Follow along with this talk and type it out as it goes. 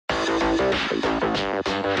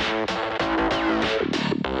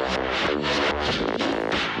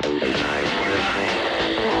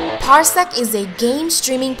Parsec is a game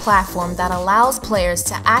streaming platform that allows players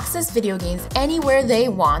to access video games anywhere they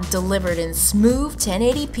want, delivered in smooth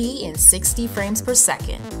 1080p and 60 frames per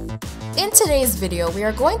second. In today's video, we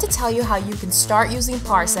are going to tell you how you can start using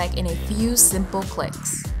Parsec in a few simple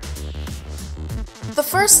clicks. The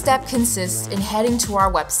first step consists in heading to our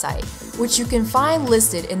website, which you can find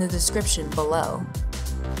listed in the description below.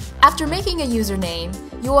 After making a username,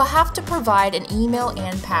 you will have to provide an email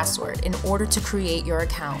and password in order to create your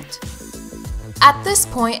account. At this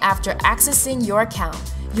point, after accessing your account,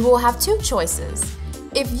 you will have two choices.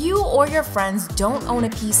 If you or your friends don't own a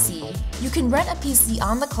PC, you can rent a PC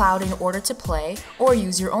on the cloud in order to play, or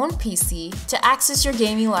use your own PC to access your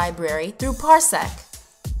gaming library through Parsec.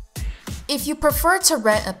 If you prefer to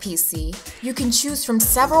rent a PC, you can choose from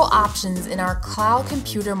several options in our cloud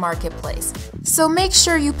computer marketplace, so make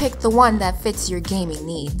sure you pick the one that fits your gaming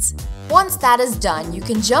needs. Once that is done, you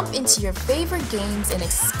can jump into your favorite games and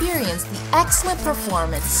experience the excellent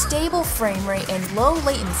performance, stable frame rate, and low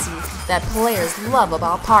latency that players love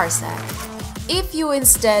about Parsec. If you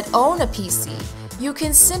instead own a PC, you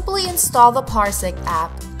can simply install the Parsec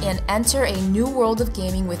app and enter a new world of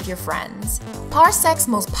gaming with your friends. Parsec's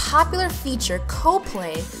most popular feature,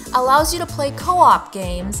 co-play, allows you to play co-op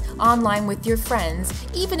games online with your friends,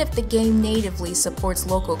 even if the game natively supports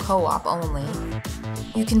local co-op only.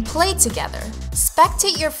 You can play together,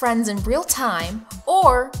 spectate your friends in real time,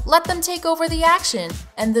 or let them take over the action,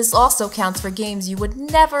 and this also counts for games you would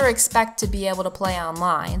never expect to be able to play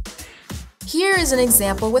online. Here is an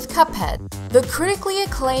example with Cuphead. The critically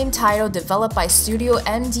acclaimed title developed by Studio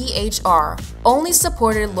MDHR only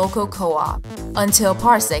supported local co-op until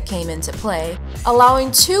Parsec came into play,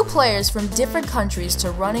 allowing two players from different countries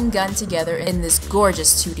to run and gun together in this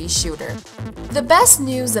gorgeous 2D shooter. The best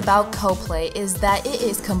news about co-play is that it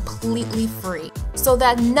is completely free, so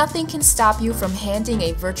that nothing can stop you from handing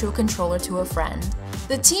a virtual controller to a friend.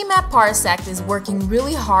 The team at Parsec is working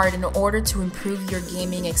really hard in order to improve your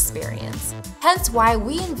gaming experience. Hence why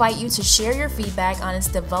we invite you to share your feedback on its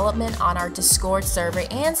development on our Discord server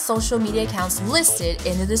and social media accounts listed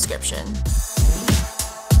in the description.